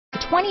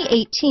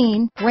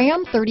2018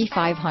 Ram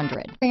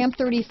 3500. Ram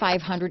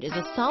 3500 is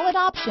a solid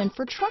option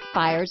for truck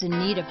buyers in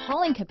need of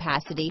hauling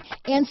capacity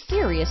and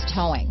serious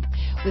towing.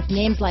 With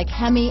names like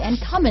Hemi and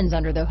Cummins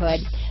under the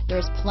hood,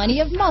 there's plenty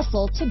of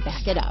muscle to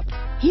back it up.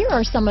 Here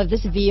are some of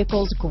this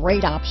vehicle's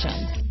great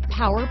options: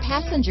 power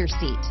passenger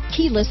seat,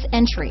 keyless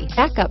entry,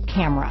 backup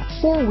camera,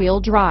 four-wheel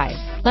drive,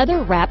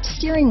 leather-wrapped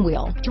steering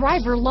wheel,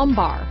 driver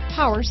lumbar,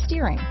 power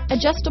steering,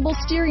 adjustable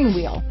steering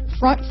wheel,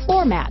 front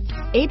floor mats,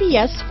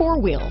 ABS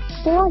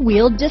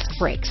four-wheel disc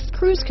brakes,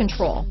 cruise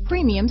control,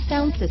 premium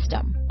sound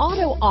system,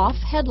 auto-off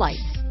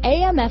headlights,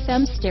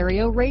 AM/FM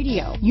stereo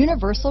radio,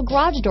 universal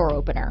garage door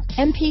opener,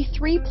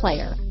 MP3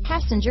 player,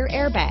 passenger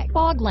airbag,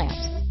 fog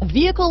lamps. A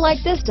vehicle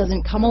like this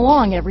doesn't come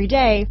along every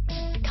day.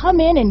 Come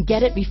in and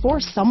get it before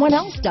someone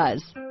else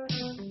does.